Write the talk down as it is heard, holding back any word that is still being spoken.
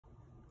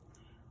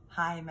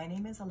Hi, my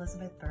name is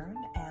Elizabeth Byrne,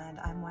 and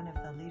I'm one of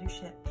the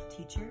leadership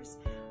teachers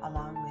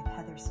along with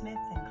Heather Smith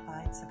and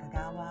Clyde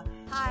Sakagawa.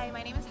 Hi,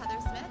 my name is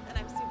Heather Smith, and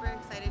I'm super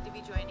excited to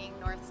be joining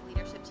North's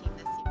leadership team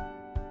this year.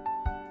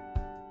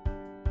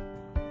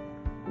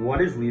 What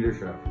is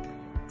leadership?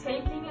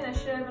 Taking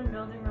initiative and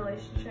building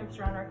relationships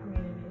around our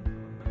community.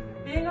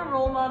 Being a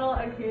role model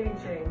and creating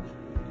change.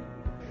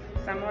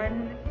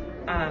 Someone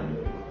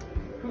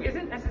who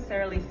isn't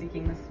necessarily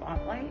seeking the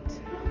spotlight,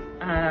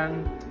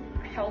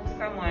 help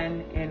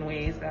someone in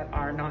ways that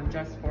are not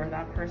just for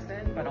that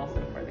person, but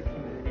also for the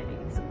community.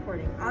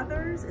 Supporting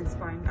others,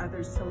 inspiring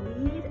others to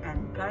lead,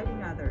 and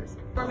guiding others.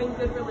 Forming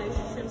good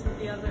relationships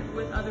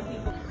with other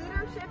people.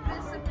 Leadership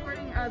is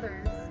supporting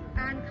others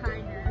and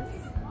kindness.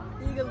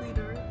 Being a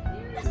leader.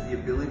 The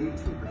ability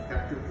to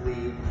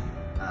effectively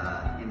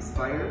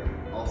inspire,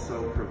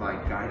 also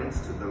provide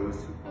guidance to those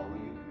who follow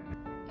you.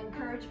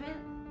 Encouragement,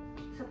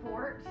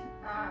 support,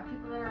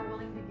 people that are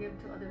willing to give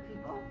to other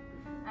people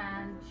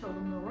and show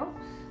them the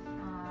ropes.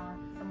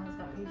 Someone who's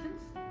got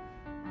patience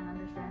and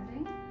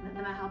understanding. Lend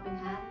them a helping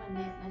hand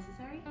when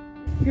necessary.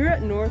 Here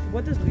at North,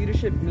 what does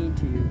leadership mean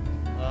to you?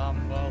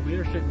 Well,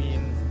 leadership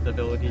means the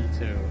ability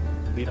to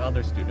lead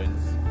other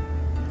students,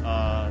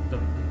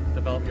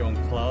 develop your own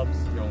clubs,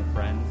 your own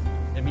friends.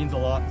 It means a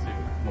lot to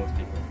most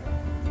people.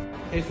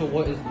 Okay, so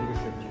what is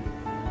leadership to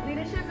you?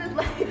 Leadership is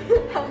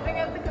like helping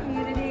out the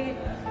community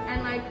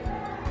and like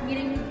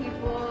meeting new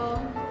people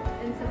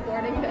and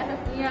supporting them.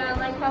 Yeah,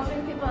 like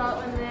helping people out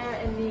when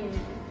they're in need.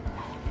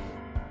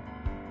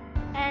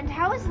 And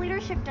how is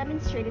leadership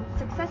demonstrated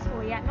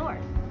successfully at North?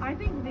 I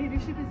think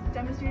leadership is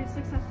demonstrated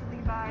successfully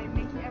by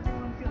making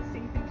everyone feel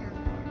safe and cared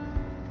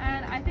for.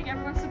 And I think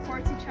everyone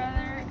supports each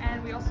other,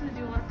 and we also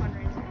do a lot of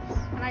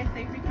fundraisers. And I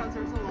think because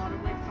there's a lot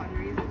of like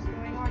fundraisers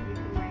going on, you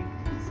can like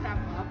step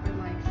up and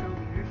like show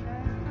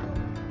leadership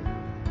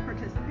and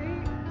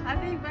participate. I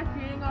think by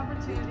creating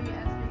opportunity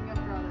and speaking up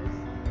for others.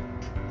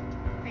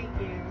 Thank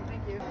you.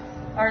 Thank you.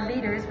 Our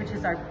leaders, which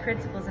is our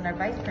principals and our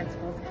vice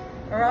principals,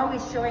 are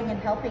always showing and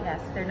helping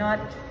us. They're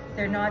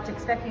not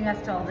expecting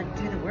us to all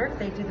do the work.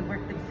 They do the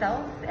work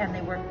themselves, and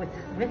they work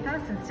with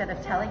us instead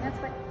of telling us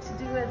what to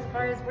do as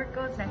far as work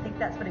goes. And I think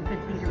that's what a good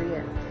leader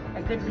is.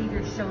 A good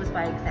leader shows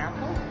by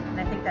example, and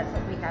I think that's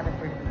what we have in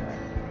Burnaby North.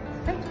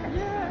 Thank you.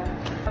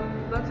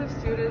 Yeah. Lots of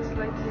students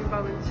like to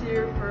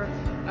volunteer for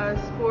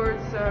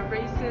sports,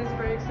 races,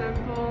 for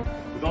example.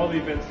 With all the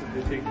events that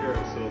they take care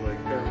of, so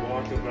like parent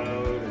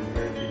walkabout and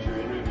parent-teacher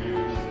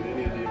interviews, and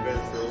any of the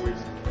events, they're always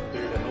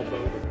there to help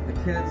out.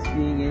 The kids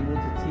being able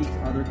to teach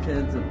other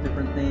kids of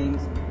different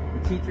things,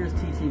 the teachers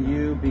teaching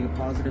you, being a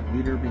positive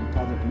leader, being a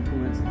positive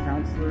influence, the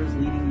counselors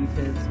leading you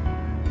kids,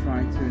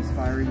 trying to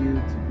inspire you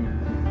to be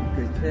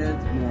good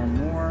kids more and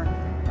more.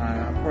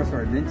 Of course,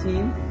 our admin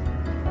team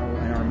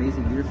and our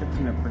amazing leadership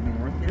team at Burnaby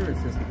North here.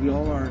 It's just we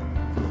all are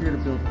here to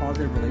build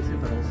positive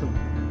relationships, but also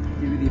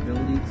give you the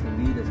ability to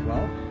lead as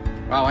well.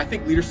 Wow, I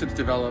think leadership's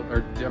developed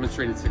or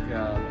demonstrated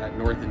at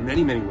North in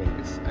many, many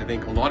ways. I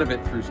think a lot of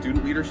it through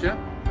student leadership.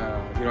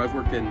 You know, I've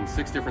worked in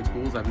 6 different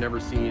schools. I've never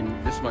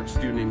seen this much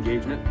student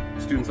engagement.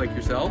 Students like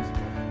yourselves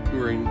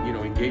who are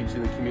engaged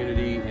in the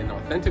community in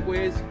authentic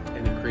ways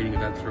and in creating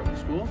events throughout the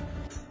school.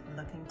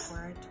 Looking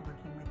forward to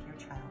working with your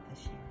child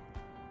this year.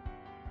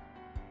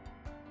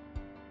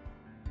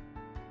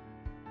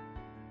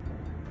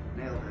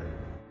 Nailed it.